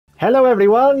Hello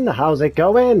everyone, how's it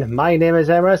going? My name is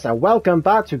Emrys and welcome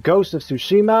back to Ghost of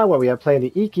Tsushima, where we are playing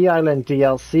the Iki Island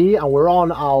DLC and we're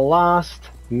on our last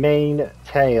main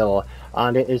tale.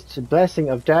 And it is to Blessing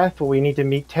of Death, where we need to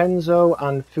meet Tenzo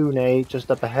and Fune just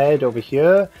up ahead over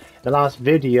here. In the last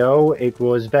video it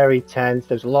was very tense,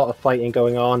 there's a lot of fighting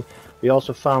going on. We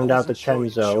also found out that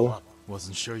Tenzo...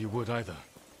 Wasn't sure you would either.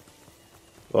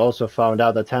 We also found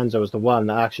out that Tenzo was the one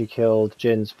that actually killed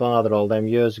Jin's father all them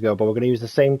years ago, but we're going to use the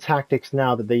same tactics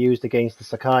now that they used against the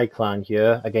Sakai clan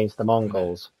here, against the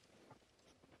Mongols.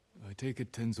 I take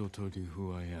it Tenzo told you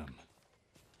who I am.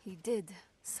 He did,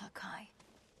 Sakai.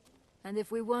 And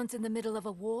if we weren't in the middle of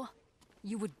a war,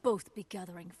 you would both be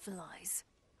gathering flies.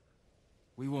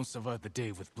 We won't survive the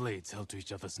day with blades held to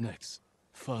each other's necks.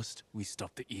 First, we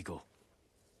stop the eagle.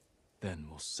 Then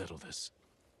we'll settle this.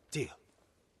 Deal.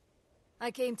 I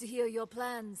came to hear your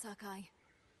plan, Sakai.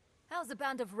 How's a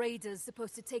band of raiders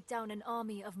supposed to take down an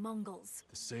army of Mongols?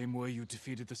 The same way you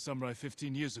defeated the samurai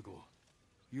 15 years ago.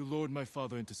 You lured my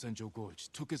father into Senjo Gorge,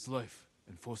 took his life,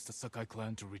 and forced the Sakai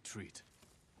clan to retreat.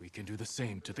 We can do the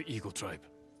same to the Eagle tribe.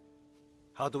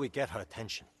 How do we get her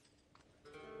attention?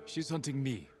 She's hunting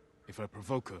me. If I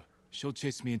provoke her, she'll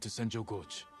chase me into Senjo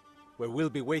Gorge. Where we'll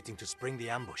be waiting to spring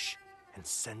the ambush and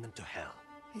send them to hell.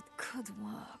 It could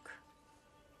work.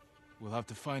 We'll have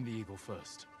to find the eagle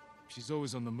first. She's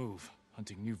always on the move,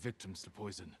 hunting new victims to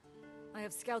poison. I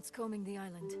have scouts combing the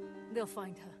island. They'll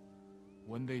find her.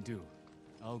 When they do,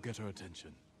 I'll get her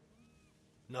attention.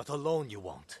 Not alone you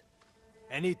won't.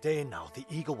 Any day now, the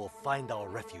eagle will find our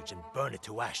refuge and burn it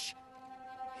to ash.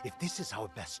 If this is our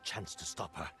best chance to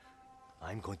stop her,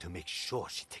 I'm going to make sure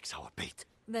she takes our bait.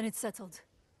 Then it's settled.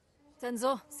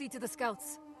 Tenzo, see to the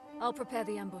scouts. I'll prepare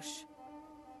the ambush.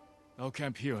 I'll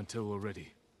camp here until we're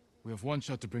ready. We have one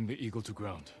shot to bring the eagle to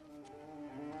ground.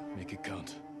 Make it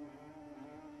count.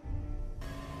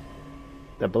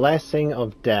 The Blessing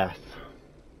of Death.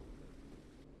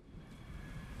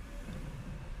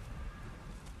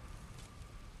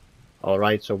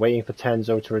 Alright, so waiting for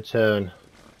Tenzo to return.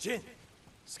 Jin!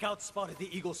 Scouts spotted the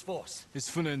eagle's force.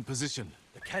 Is Fune in position?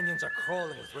 The canyons are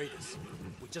crawling with raiders.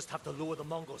 We just have to lure the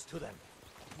Mongols to them.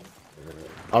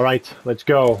 Alright, let's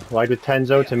go. Ride with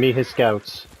Tenzo to meet his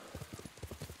scouts.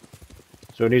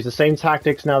 So we use the same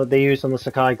tactics now that they used on the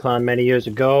Sakai clan many years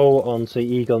ago, onto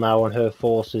Eagle now and her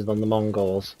forces on the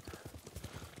Mongols.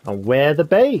 And where the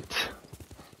bait?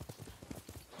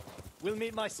 We'll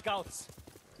meet my scouts.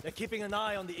 They're keeping an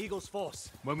eye on the eagle's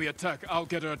force. When we attack, I'll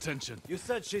get her attention. You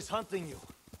said she's hunting you.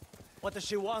 What does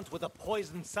she want with a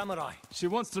poisoned samurai? She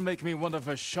wants to make me one of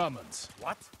her shamans.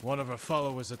 What? One of her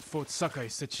followers at Fort Sakai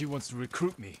said she wants to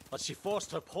recruit me. But she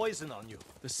forced her poison on you.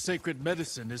 The sacred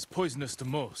medicine is poisonous to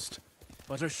most.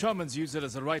 But her shamans use it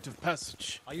as a rite of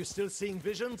passage. Are you still seeing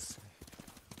visions?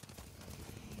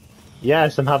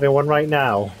 Yes, I'm having one right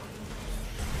now.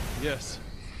 Yes,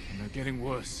 and they're getting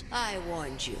worse. I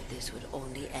warned you this would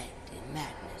only end in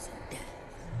madness and death.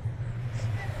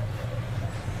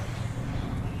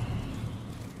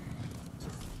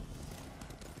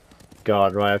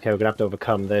 God, right, okay, we're gonna have to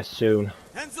overcome this soon.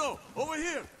 Tenzo, over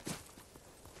here!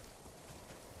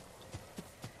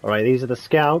 Alright, these are the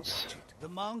scouts. The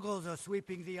Mongols are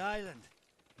sweeping the island,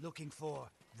 looking for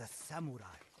the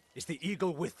samurai. Is the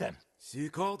eagle with them? She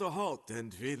called a halt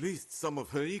and released some of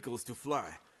her eagles to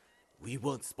fly. We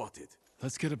weren't spotted.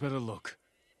 Let's get a better look.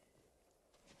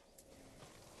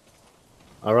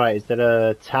 Alright, is there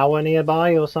a tower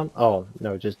nearby or something? Oh,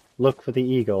 no, just look for the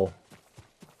eagle.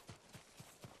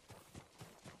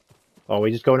 Oh,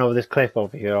 we're just going over this cliff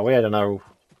over here, are we? I don't know.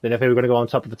 Then if we were going to go on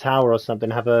top of a tower or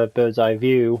something, have a bird's eye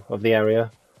view of the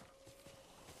area.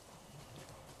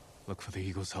 Look for the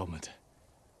eagle's helmet.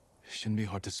 Shouldn't be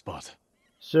hard to spot.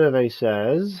 Survey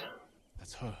says...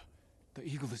 That's her. The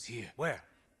eagle is here. Where?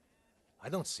 I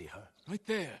don't see her. Right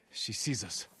there. She sees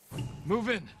us. Move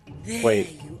in. There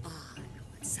Wait. you are,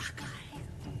 Lord Sakai.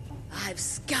 I've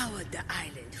scoured the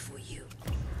island for you.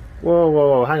 Whoa, whoa,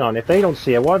 whoa, hang on. If they don't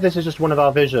see it, what if this is just one of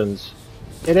our visions?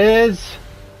 It is!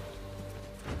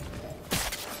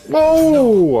 Whoa!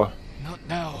 No, not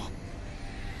now.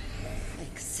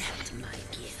 Accept my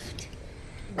gift.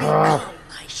 Become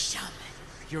my shaman.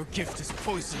 Your gift is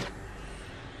poison.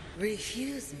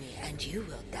 Refuse me and you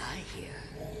will die here.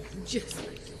 Just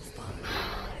like your father.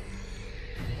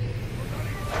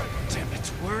 Damn it,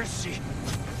 where is she?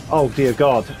 Oh dear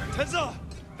God. Tenzo!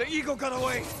 The eagle got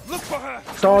away! Look for her!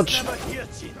 Dodge! Never here,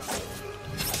 Jin.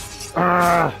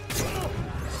 Ah!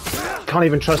 Can't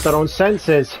even trust our own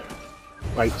senses.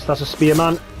 Right, so that's a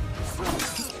spearman.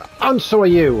 And so are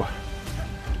you!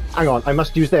 Hang on, I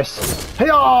must use this.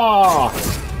 Hiya!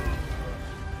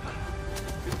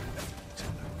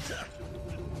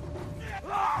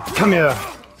 Come here.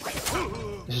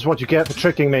 This is what you get for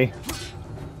tricking me.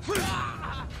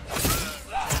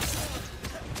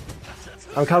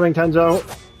 I'm coming, Tenzo.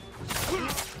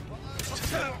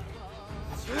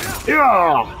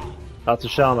 Yeah! That's a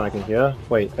shaman I can hear.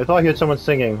 Wait, I thought I heard someone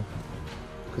singing.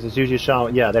 Because it's usually a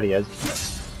shaman. Yeah, there he is.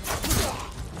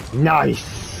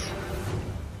 Nice!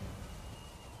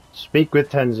 Speak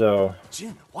with Tenzo.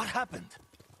 Jin, what happened?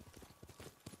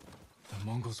 The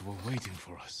Mongols were waiting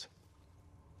for us.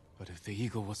 But if the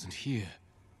eagle wasn't here...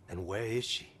 And where is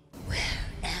she? Where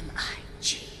am I,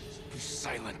 Jin? Be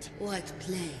silent. What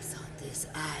place on this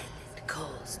island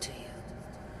calls to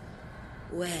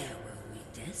you? Where were we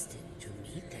destined to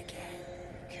meet again?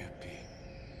 Can't be.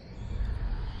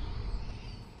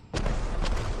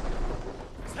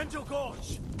 Senjo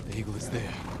Gorge! The eagle is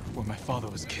there, where my father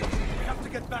was killed. We have to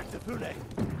get back to Pune.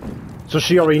 So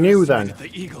she already knew then.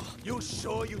 The eagle. You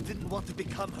sure you didn't want to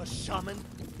become her shaman?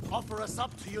 Offer us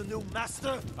up to your new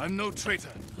master? I'm no traitor.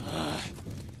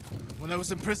 When I was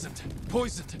imprisoned,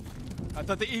 poisoned, I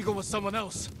thought the eagle was someone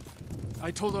else.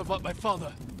 I told her about my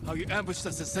father, how you ambushed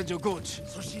us at Senjo Gorge.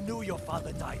 So she knew your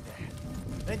father died there.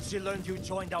 Then she learned you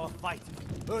joined our fight.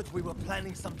 Heard we were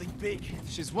planning something big.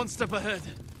 She's one step ahead.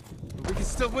 But we can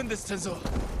still win this, Tenzo.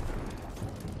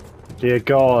 Dear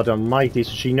God almighty,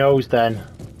 so she knows then.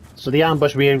 So the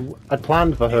ambush we had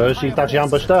planned for her, she's actually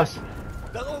ambushed us.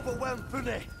 They'll overwhelm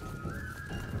Pune.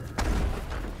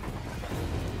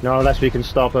 No, unless we can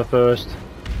stop her first.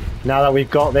 Now that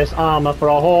we've got this armor for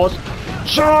our horse.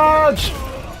 Charge!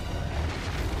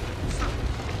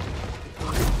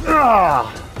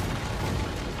 Ah!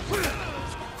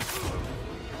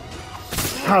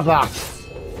 Have that.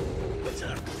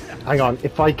 Hang on,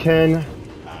 if I can...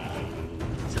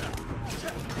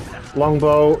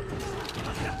 Longbow.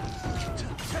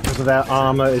 Because of their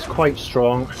armor is quite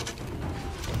strong.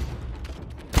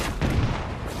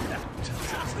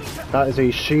 That is a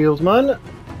shieldman.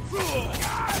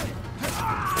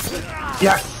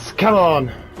 Yes! Come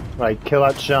on! Right, kill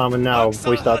that shaman now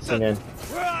before we start singing.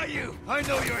 Where are you? I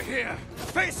know you're here.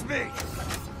 Face me!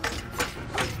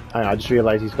 Hang on, I just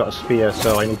realised he's got a spear,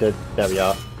 so I need to... There we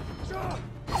are.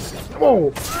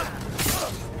 Whoa!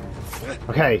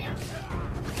 Okay.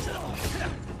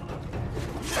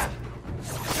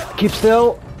 Keep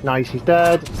still. Nice, he's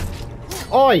dead.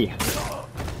 Oi!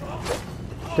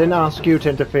 Didn't ask you to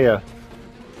interfere.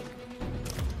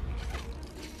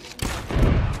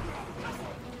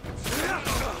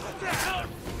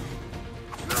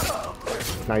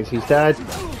 Nice, he's dead.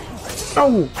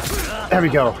 Oh! There we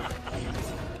go.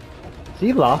 Is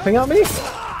he laughing at me?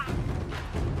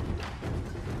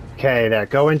 Okay, they're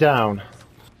going down.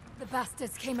 The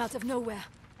bastards came out of nowhere.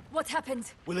 What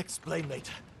happened? We'll explain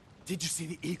later. Did you see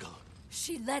the eagle?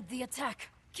 She led the attack.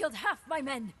 Killed half my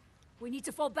men. We need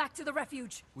to fall back to the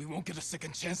refuge. We won't get a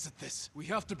second chance at this. We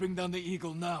have to bring down the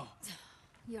eagle now.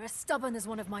 You're as stubborn as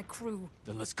one of my crew.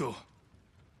 Then let's go.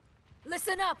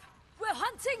 Listen up! We're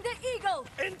hunting the eagle!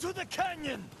 Into the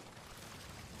canyon!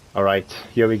 Alright,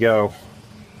 here we go.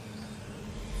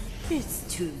 It's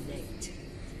too late.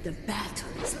 The battle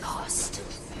is lost.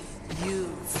 You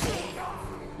fail,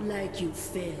 like you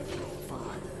failed your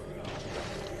father.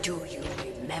 Do you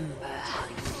remember how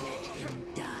you let him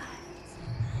die?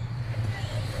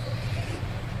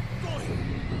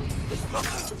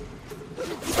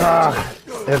 Ah,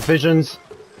 their visions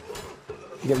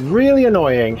get really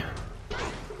annoying.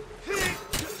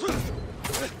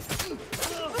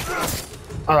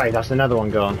 Alright, that's another one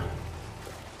gone.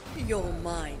 Your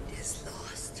mind is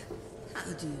lost.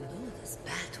 How do you know this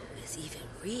battle is even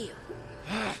real?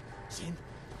 Jin,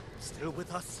 still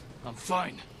with us? I'm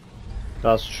fine.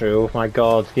 That's true. My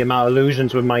God, the amount of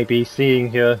illusions we might be seeing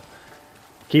here.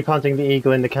 Keep hunting the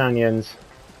eagle in the canyons.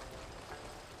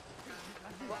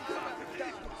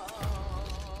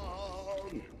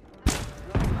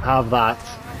 Have that.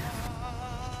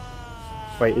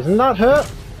 Wait, isn't that her?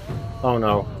 Oh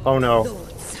no. Oh no. Lord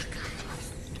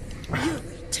Sakai, you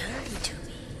returned to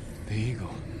me. The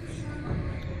eagle.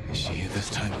 Is she here this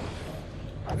time?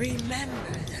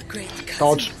 Remember the great cousin?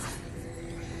 Dodge.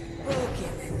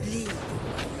 Broken and bleeding,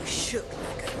 you shook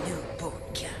like a newborn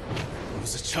cat. I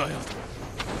was a child.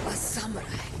 A samurai,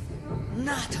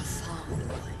 not a farmer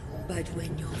boy. But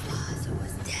when your father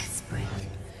was desperate,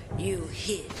 you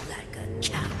hid like a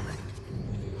coward.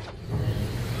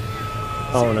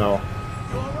 Oh no.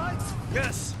 You alright?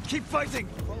 Yes, keep fighting!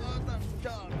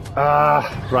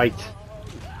 Ah, right.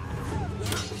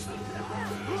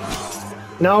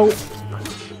 No.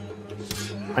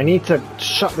 I need to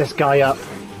shut this guy up.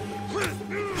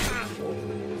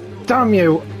 Damn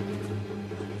you!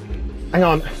 Hang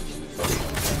on.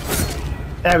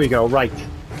 There we go, right.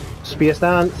 Spear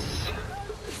stance.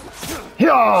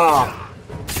 Yeah.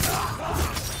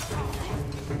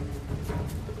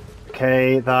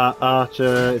 Okay, that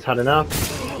archer has had enough.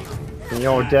 And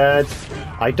you're dead.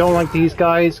 I don't like these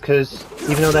guys because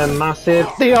even though they're massive,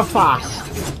 they are fast.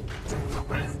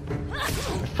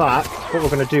 In fact, what we're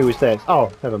going to do is this.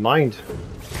 Oh, never mind.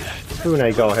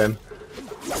 Fune got him.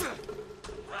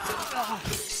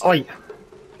 Oi!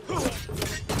 Good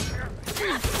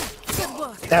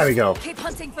work. There we go. Keep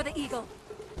hunting for the eagle.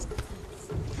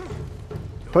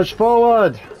 Push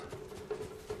forward!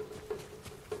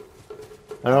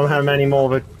 I don't know how many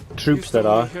more of the troops Used there to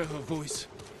are. only hear her voice.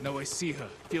 Now I see her,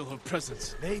 feel her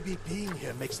presence. Maybe being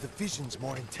here makes the visions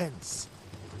more intense.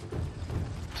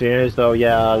 Seeing as though,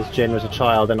 yeah, as Jin was a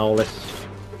child and all this,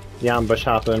 the ambush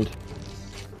happened.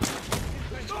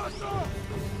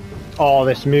 Oh,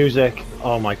 this music.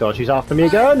 Oh my god, she's after me Are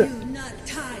again! you not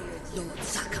tired, Lord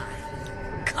Sakai?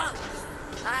 Come,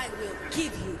 I will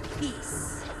give you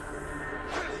peace.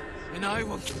 And I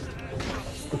will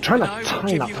I'm trying to and I will time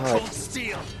give that you part. cold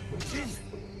steel. Jin,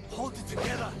 hold it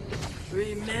together.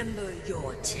 Remember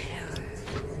your terror.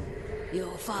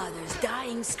 Your father's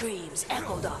dying screams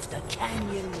echoed off the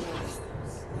canyon walls.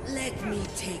 Let me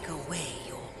take away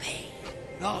your pain.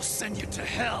 I'll send you to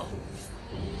hell.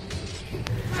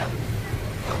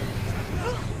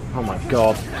 Oh my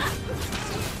god.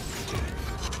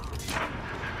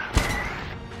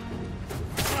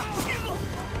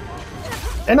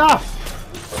 Enough!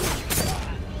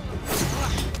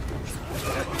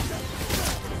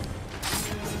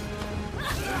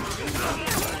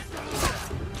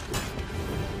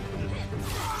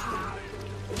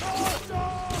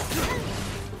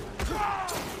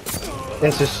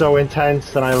 This is so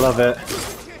intense and I love it.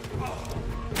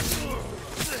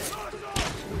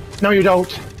 No, you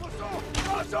don't.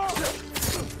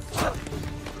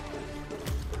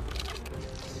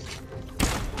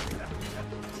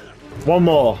 One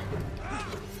more.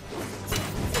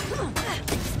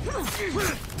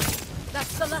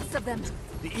 That's the last of them.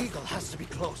 The eagle has to be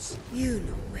close. You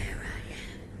know where I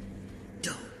am,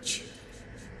 don't you?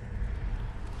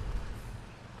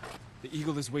 The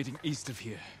eagle is waiting east of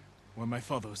here, where my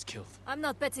father was killed. I'm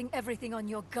not betting everything on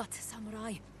your gut,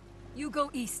 Samurai. You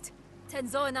go east.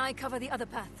 Tenzo and I cover the other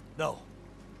path. No,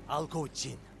 I'll go with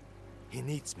Jin. He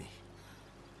needs me.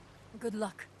 Good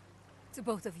luck. To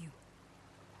both of you.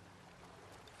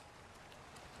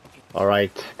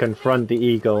 Alright, confront the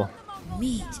eagle.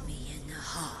 Meet me in the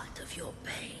heart of your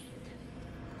pain.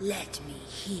 Let me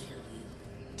heal you.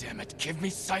 Damn it, give me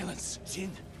silence.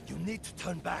 Jin, you need to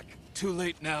turn back. Too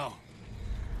late now.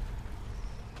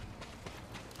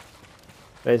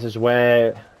 This is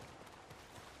where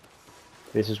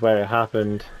it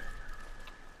happened.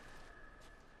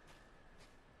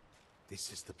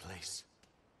 This is the place.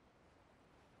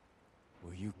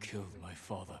 Where you killed my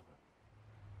father.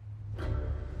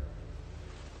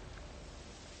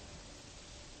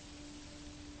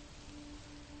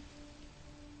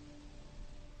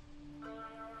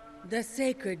 The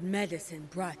sacred medicine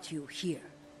brought you here.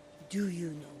 Do you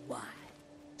know why?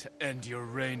 To end your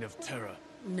reign of terror.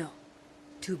 No,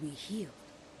 to be healed.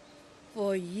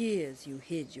 For years you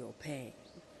hid your pain.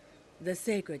 The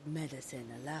sacred medicine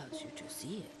allows you to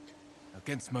see it.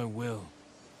 Against my will.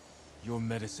 Your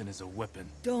medicine is a weapon.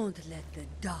 Don't let the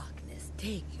darkness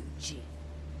take you, Jin.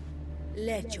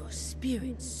 Let your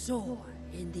spirit soar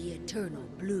in the eternal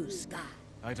blue sky.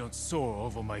 I don't soar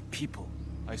over my people.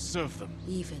 I serve them.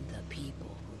 Even the people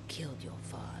who killed your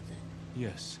father.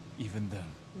 Yes, even them.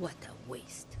 What a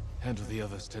waste. Handle the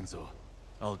others, Tenzo.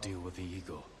 I'll deal with the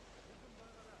eagle.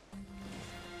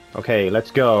 Okay,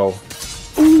 let's go.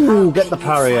 Ooh, get the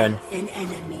parry in. An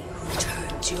enemy who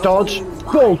turns your Dodge. own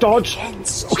Go, mind dodge.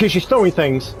 against you. Okay, she's throwing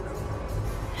things.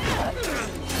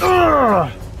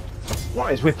 Ugh!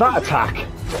 What is with that attack?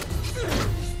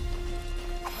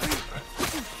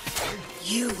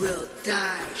 You will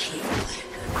die here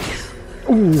like a coward.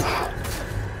 Ooh.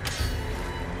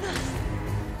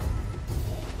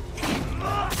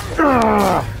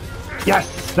 Ugh!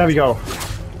 Yes, there we go.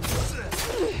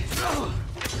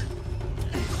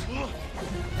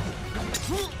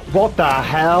 What the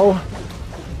hell?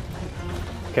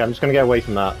 Okay, I'm just gonna get away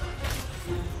from that.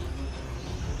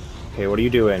 Okay, what are you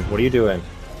doing? What are you doing?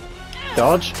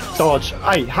 Dodge? Dodge.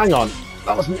 Hey, hang on.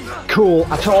 That wasn't cool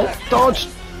at all. Dodge!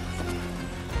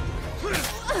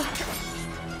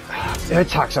 The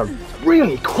attacks are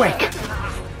really quick.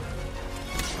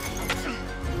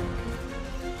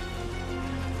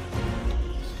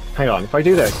 Hang on, if I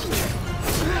do this.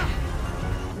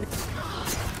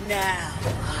 Now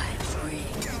I bring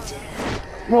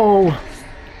death. Whoa!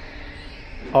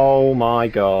 Oh my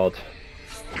god.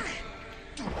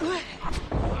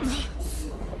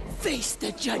 face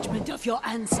the judgment of your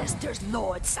ancestors,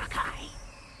 Lord Sakai.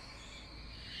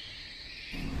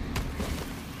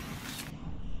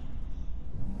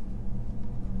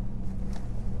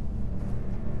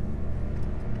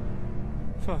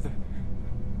 Father.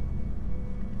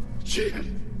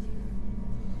 Jin!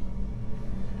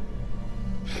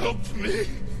 Help me!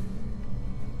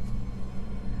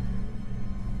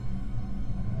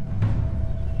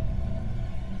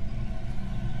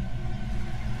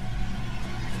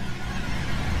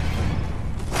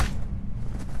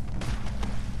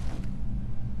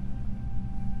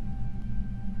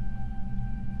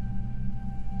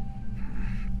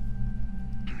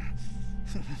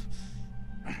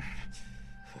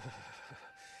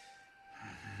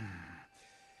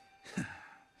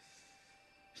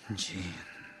 Jin.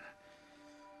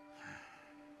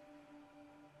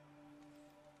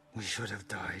 We should have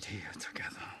died here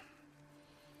together.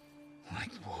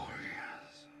 Like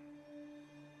warriors.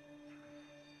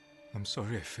 I'm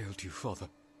sorry I failed you, Father.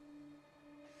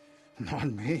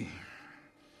 Not me.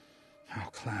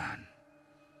 Our clan.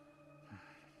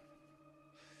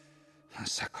 The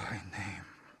Sakai name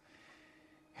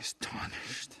is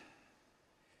tarnished.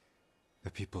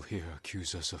 The people here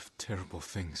accuse us of terrible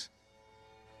things.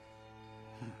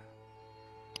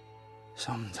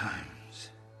 Sometimes,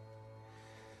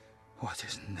 what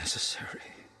is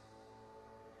necessary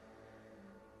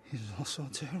is also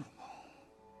terrible.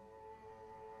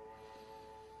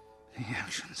 The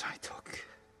actions I took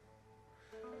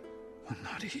were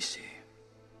not easy.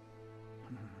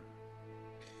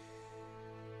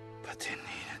 But they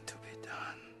needed to be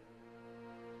done.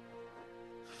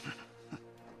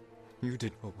 You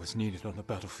did what was needed on the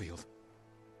battlefield.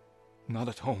 Not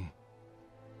at home.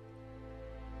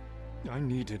 I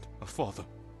needed a father.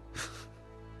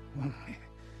 When we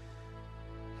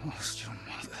lost your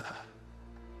mother,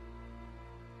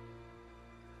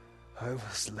 I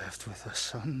was left with a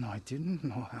son I didn't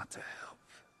know how to help.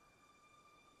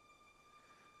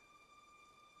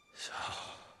 So,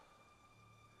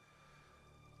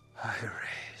 I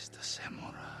raised a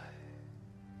samurai.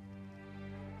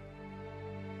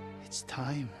 It's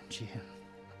time, Jin.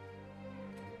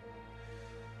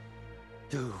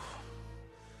 Do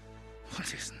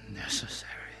what is necessary.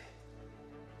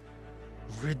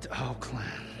 Rid our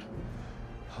clan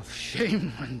of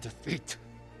shame and defeat.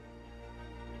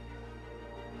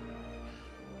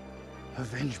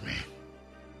 Avenge me.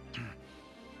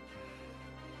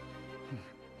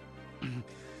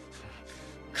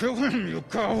 Kill him, you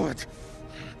coward!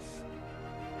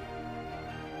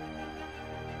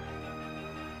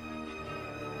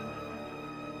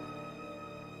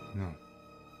 No.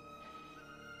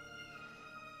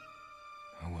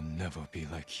 I will never be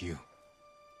like you.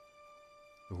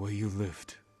 The way you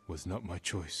lived was not my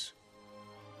choice.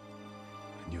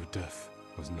 And your death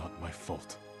was not my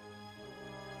fault.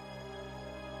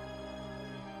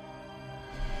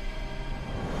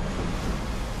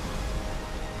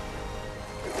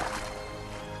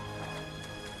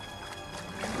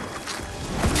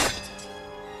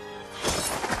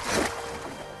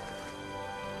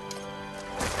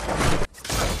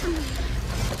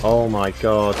 Oh my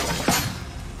god.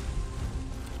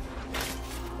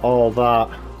 All that.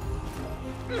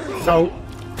 No.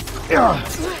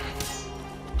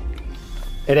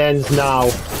 It ends now.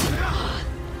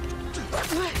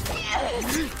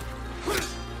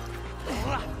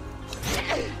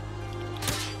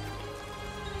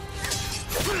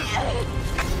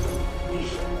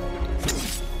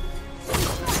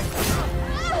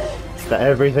 That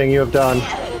everything you have done,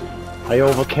 I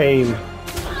overcame.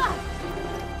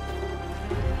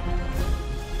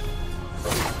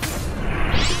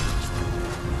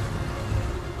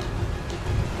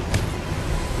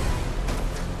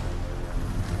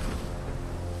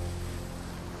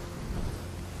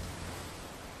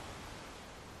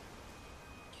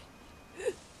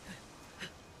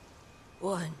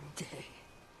 One day,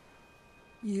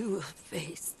 you will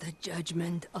face the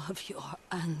judgment of your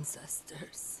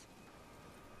ancestors.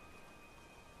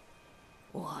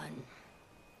 One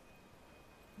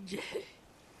day.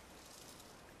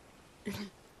 May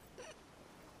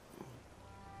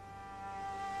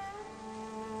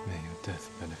your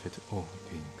death benefit all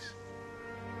beings.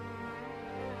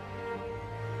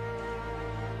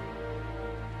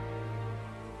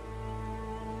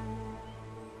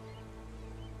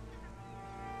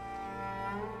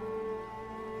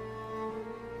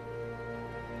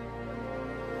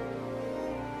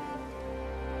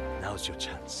 Now's your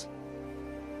chance.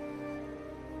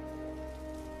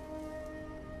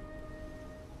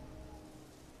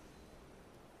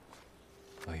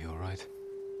 Are you alright?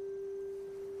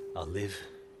 I'll live.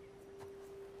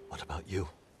 What about you?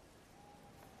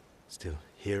 Still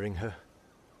hearing her?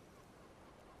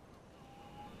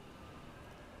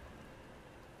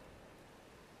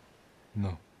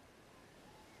 No.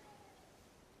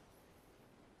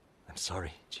 I'm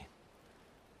sorry, Jin.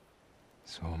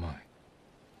 So am I.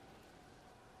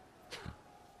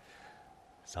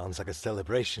 Sounds like a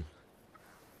celebration.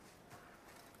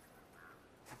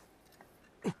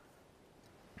 I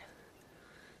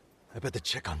better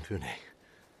check on Fune.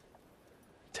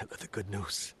 Tell her the good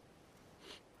news.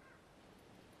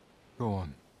 Go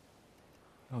on.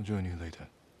 I'll join you later.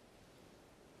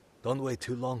 Don't wait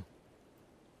too long,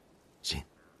 Jin.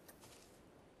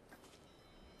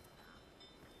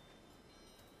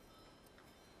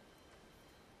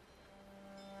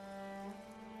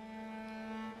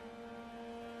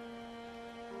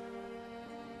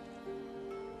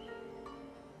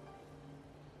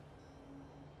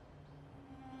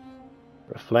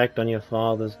 Reflect on your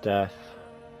father's death.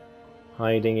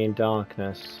 Hiding in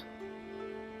darkness.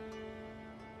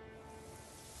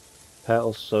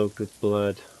 Petals soaked with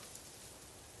blood.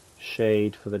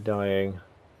 Shade for the dying.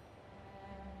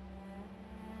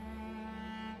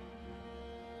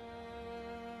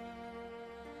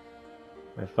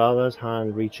 My father's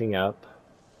hand reaching up.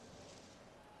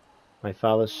 My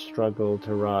father's struggle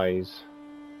to rise.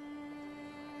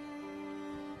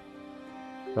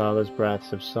 Father's breath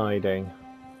subsiding.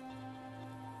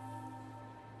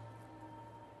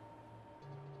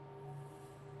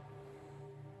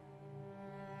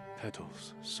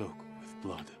 Petals soak with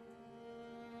blood.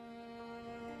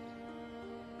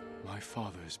 My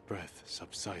father's breath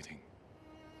subsiding.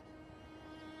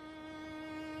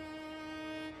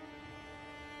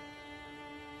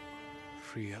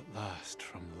 Free at last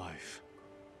from life.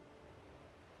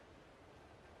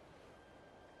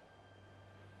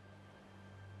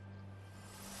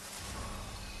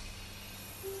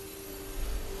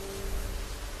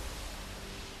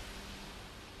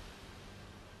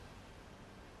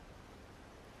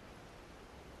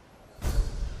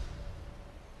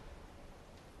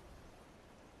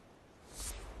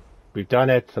 We've done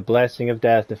it. The blessing of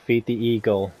death. Defeat the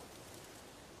eagle.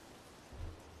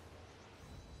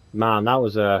 Man, that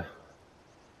was a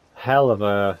hell of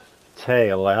a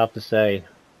tale, I have to say.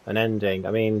 An ending.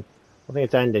 I mean, I think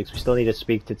it's ending, because we still need to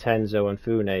speak to Tenzo and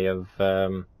Fune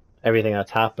of everything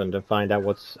that's happened and find out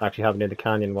what's actually happened in the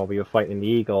canyon while we were fighting the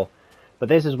eagle. But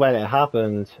this is when it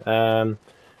happened. To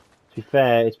be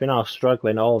fair, it's been our struggle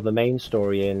in all of the main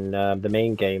story in the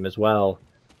main game as well,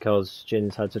 because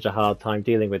Jin's had such a hard time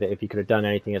dealing with it if he could have done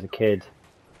anything as a kid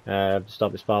to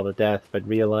stop his father's death, but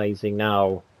realizing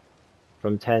now,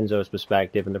 from Tenzo's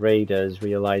perspective and the raiders,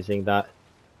 realizing that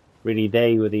really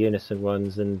they were the innocent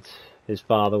ones and his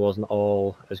father wasn't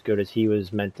all as good as he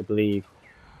was meant to believe.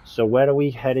 So where are we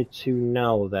headed to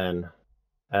now then?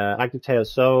 Active tale,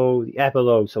 so the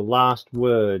epilogue, so last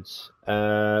words.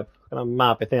 On a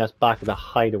map, I think that's back to the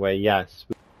hideaway, yes.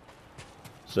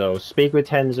 So speak with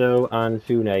Tenzo and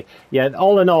Fune. Yeah,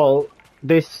 all in all,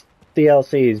 this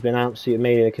DLC has been absolutely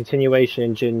amazing. A continuation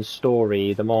in Jin's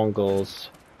story, the Mongols.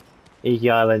 Iki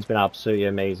Island's been absolutely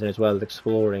amazing as well as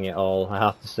exploring it all, I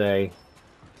have to say.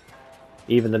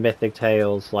 Even the mythic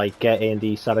tales, like getting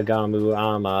the Saragamu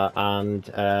armor and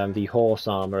the horse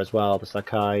armor as well, the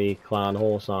Sakai clan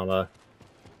horse armor.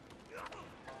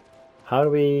 How do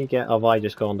we get... Oh, have I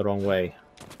just gone the wrong way?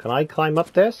 Can I climb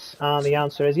up this? And the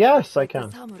answer is yes, I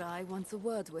can. The samurai wants a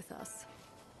word with us.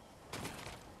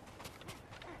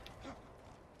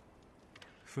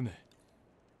 Fune,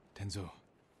 Tenzo,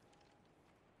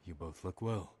 you both look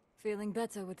well. Feeling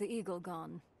better with the eagle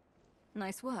gone.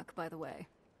 Nice work, by the way.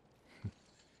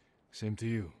 Same to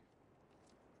you.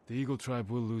 The Eagle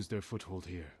tribe will lose their foothold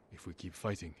here if we keep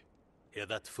fighting. Hear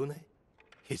that, Fune?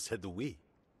 He said we.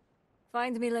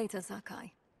 Find me later,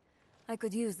 Sakai. I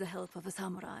could use the help of a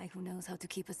samurai who knows how to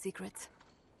keep a secret.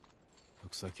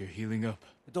 Looks like you're healing up.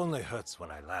 It only hurts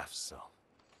when I laugh, so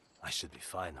I should be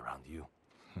fine around you.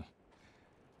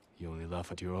 You only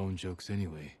laugh at your own jokes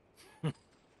anyway.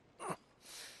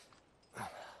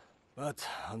 But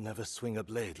I'll never swing a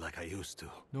blade like I used to.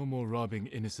 No more robbing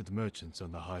innocent merchants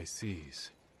on the high seas.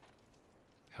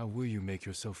 How will you make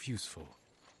yourself useful?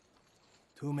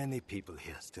 Too many people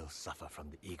here still suffer from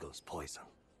the eagle's poison.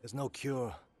 There's no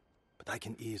cure, but I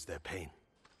can ease their pain.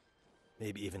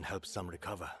 Maybe even help some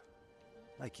recover.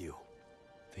 Like you.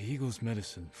 The eagle's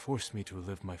medicine forced me to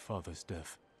relive my father's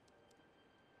death.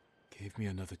 Gave me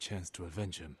another chance to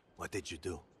avenge him. What did you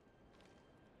do?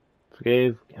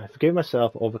 I forgave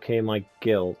myself, overcame my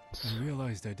guilt. I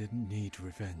realized I didn't need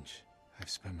revenge. I've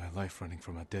spent my life running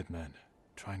from a dead man,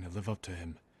 trying to live up to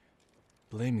him,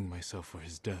 blaming myself for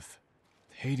his death,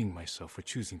 hating myself for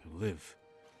choosing to live.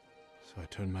 So I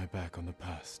turned my back on the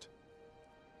past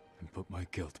and put my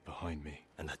guilt behind me.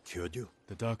 And that cured you?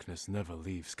 The darkness never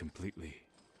leaves completely,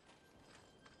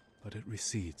 but it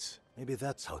recedes. Maybe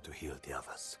that's how to heal the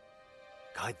others.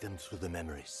 Guide them through the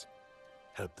memories.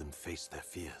 Help them face their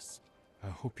fears. I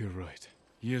hope you're right.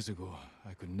 Years ago,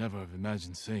 I could never have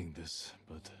imagined saying this,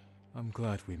 but I'm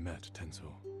glad we met,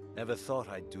 Tenzo. Never thought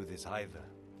I'd do this either,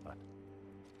 but...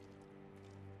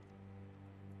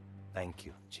 Thank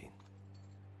you, Jin.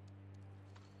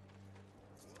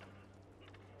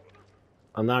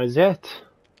 And that is it.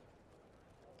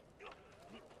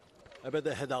 I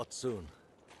better head out soon.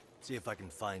 See if I can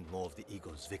find more of the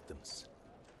Eagle's victims.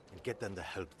 And get them the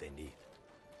help they need.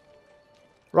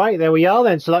 Right, there we are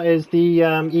then. So that is the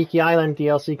IkI Island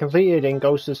DLC completed in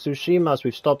Ghost of Tsushima, as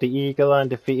we've stopped the Eagle and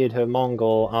defeated her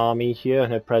Mongol army here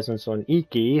and her presence on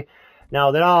IkI.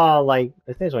 Now, there are, like, I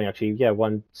think there's only actually, yeah,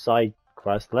 one side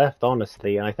quest left,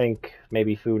 honestly. And I think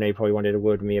maybe Fune probably wanted a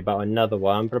word with me about another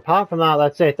one. But apart from that,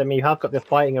 that's it. I mean, you have got the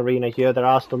fighting arena here. There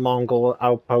are still Mongol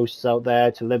outposts out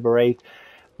there to liberate.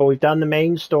 But we've done the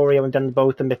main story, and we've done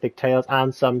both the Mythic Tales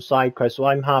and some side quests, so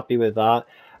I'm happy with that.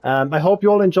 I hope you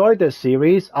all enjoyed this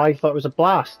series. I thought it was a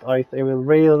blast. I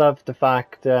really loved the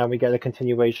fact we get a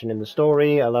continuation in the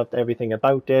story. I loved everything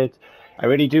about it. I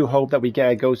really do hope that we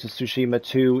get a Ghost of Tsushima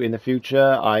 2 in the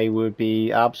future. I would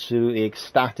be absolutely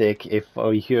ecstatic if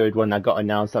we heard one that got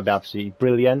announced. That'd be absolutely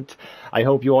brilliant. I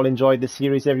hope you all enjoyed this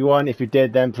series, everyone. If you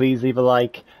did, then please leave a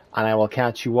like, and I will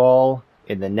catch you all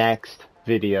in the next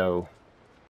video.